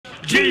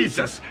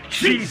Jesus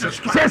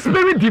Christ. Say,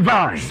 Spirit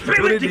divine.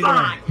 Spirit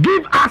divine.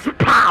 Give us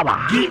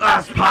power. Give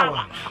us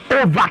power.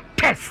 Over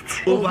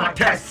tests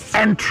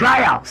And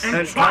trials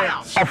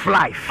of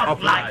life.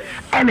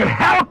 And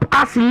help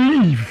us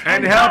live.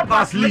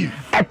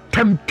 A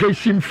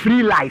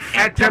temptation-free life.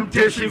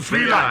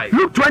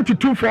 Luke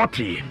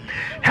 22:40.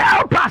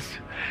 Help us.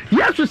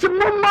 Yes, you see,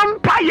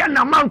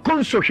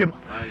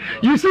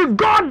 you see,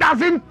 God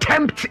doesn't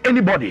tempt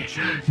anybody.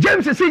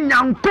 James is saying,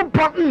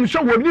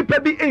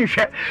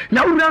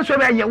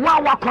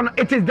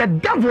 it is the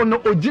devil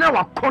no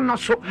original corner,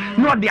 so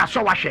not the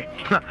asawashe.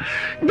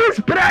 This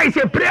prayer is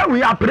a prayer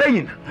we are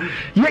praying.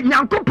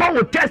 Nyankopon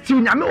will test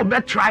you, Nyame will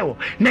be trial.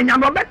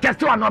 Nyame will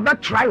test you and will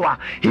trial.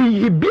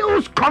 He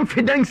builds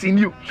confidence in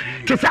you.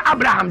 Kese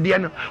Abraham dear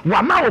no,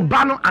 wama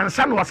obano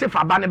ansa no wase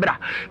fa ba ne bra.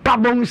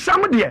 Pabon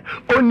sam dear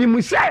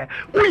onimu se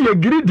uye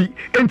greedy,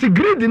 enti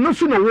greedy no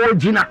so no wo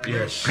gina.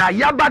 Yes. So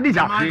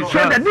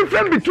the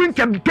difference between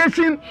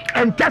temptation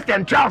and test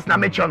and trials na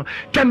mention.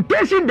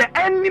 Temptation, the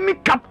enemy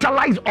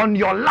capitalize on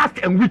your lust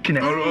and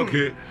weakness. Oh,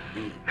 okay.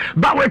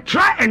 But we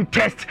try and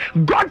test.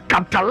 God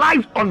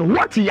capitalize on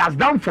what He has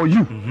done for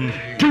you.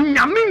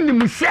 Kinyamin ni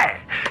muse,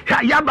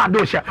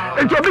 yabadosha.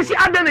 And to be see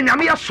Adam and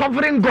Yami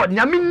sovereign God.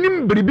 Yamin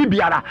nim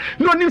bribibiara.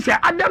 No nim say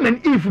Adam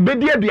and Eve be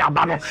dear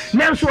diabano.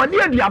 Nem so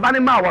dear diabane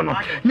mawano.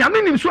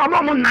 Yamin nim so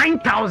among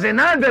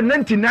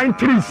 9,999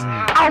 trees.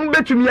 I'm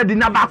bet to me the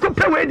nabako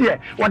pewe dear.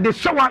 What the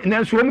shower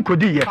in Swam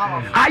Kodi.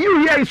 Are you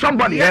here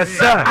somebody? Yes,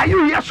 sir. Are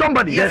you here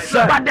somebody? Yes,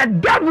 sir. But the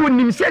devil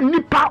nim say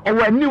nipa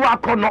or niwa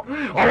kono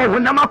or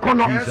nama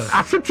kono.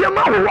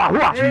 Asitiama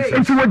wa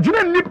into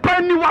wajina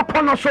nipa ni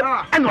wakono so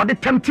and what the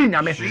tempting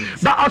yame.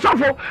 But also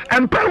for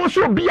empire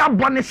so be a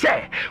bonne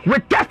say we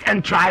test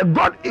and try.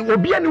 God it will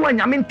be anyone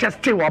yamin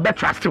testing or be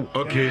trusting.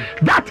 Okay.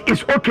 That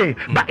is okay,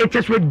 but it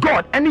is with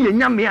God. Any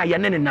yame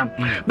ayanenam.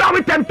 But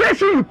with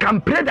temptation you can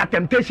pray that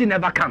temptation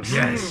never comes.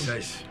 Yes.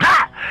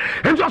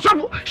 And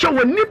so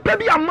when nipa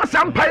be a must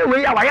empire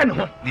way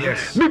awayen.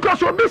 Yes.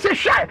 Because we be say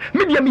shy,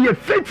 medium be a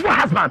faithful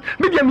husband,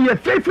 medium be a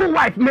faithful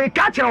wife, may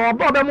catch our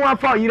bob more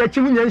for you.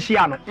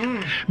 Nyansiano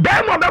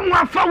bemo bemo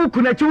afa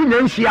wukuna chi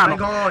nyansiano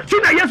ti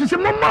na yesu se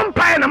momom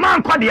pae na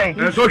man kwade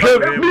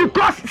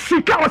because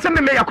sika wo se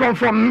me ya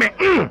confirm me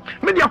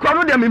me dia kwa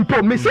no dia me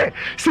mpo me say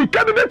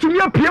sika be betumi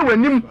apia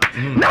wanim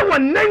na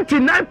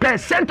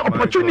 99%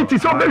 opportunity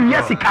so be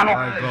wi sika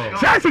no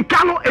say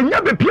sika no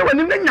enya be pia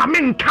wanim na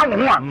nyame nka wo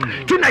ho a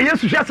ti na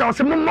yesu hwe se wo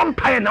se momom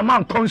pae na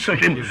man konso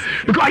hwem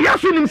because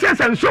yesu nim say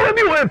so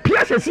bi wo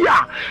pia sesi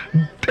a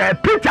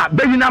Peter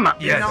Beyinama.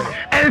 Yes.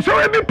 And so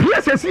every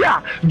PSS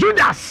here,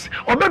 Judas,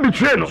 or baby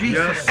train.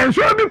 Yes. And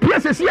so every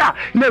PSS here,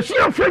 the sea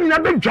of friend in a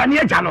big Johnny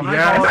Jano.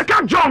 And I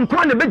can't John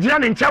Quan the big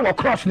Jan and Chow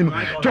cross him.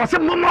 To say,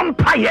 Mamma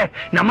Pie,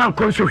 Naman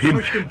console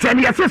him. Then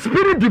he says,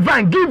 Spirit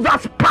divine, give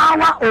us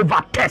power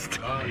over test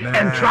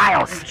and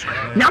trials.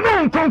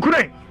 Namon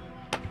concrete.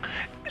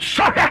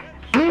 Sorry,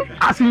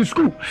 as in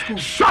school.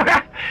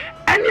 Sorry.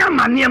 Any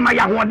man near my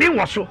yawadin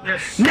was so.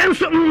 Then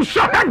so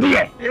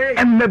dear,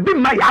 and maybe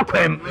my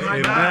aquam.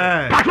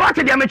 But what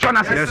did the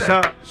Amachona say? Yes,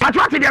 sir. But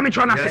what did the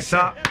Amachona say? Yes,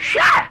 sir.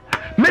 Share.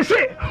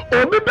 Messi,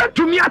 or be back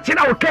to me at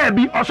Tina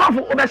Kabi or so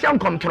for Obasian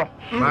control.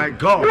 My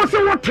God. What's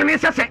what can I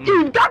say?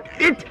 If that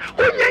it,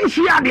 only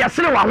she had the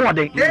Asila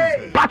Wadi.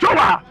 But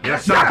over,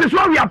 that is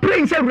why we are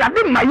praying. Say, we are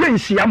doing my yen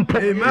shampoo.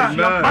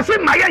 I say,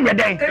 my yen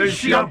day.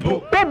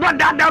 Shampoo. Over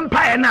that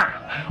empire now.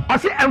 I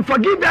say, and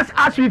forgive us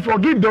as we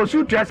forgive those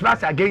who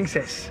trespass against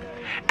us.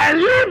 And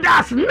lead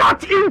us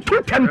not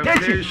into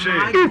temptation.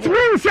 It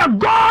means that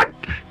God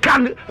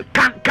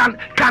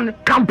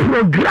can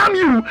program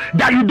you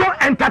that you don't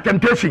enter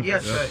temptation.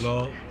 Yes,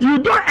 Lord. You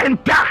don't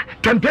enter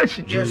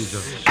temptation.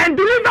 Yes. And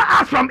deliver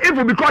us from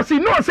evil, because He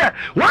knows that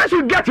once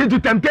you get into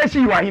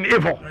temptation, you are in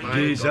evil.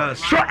 Jesus.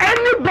 So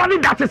anybody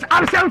that is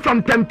absent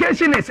from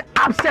temptation is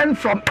absent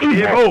from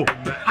evil.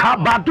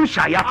 Habatu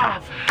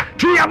shayata.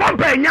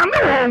 Tiyabompe nyame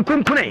won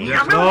kunkune.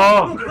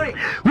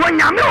 Won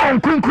nyame won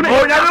kunkune.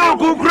 Oh nyame won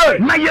kunkune.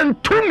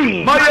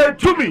 Mayentumi.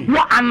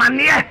 Wa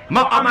amane.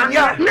 Ma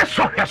amane. Ne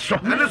soheso.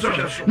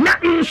 Na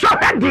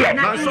nsohede.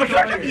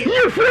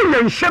 Yi free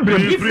yen shebre.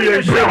 Yi free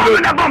yen shebre.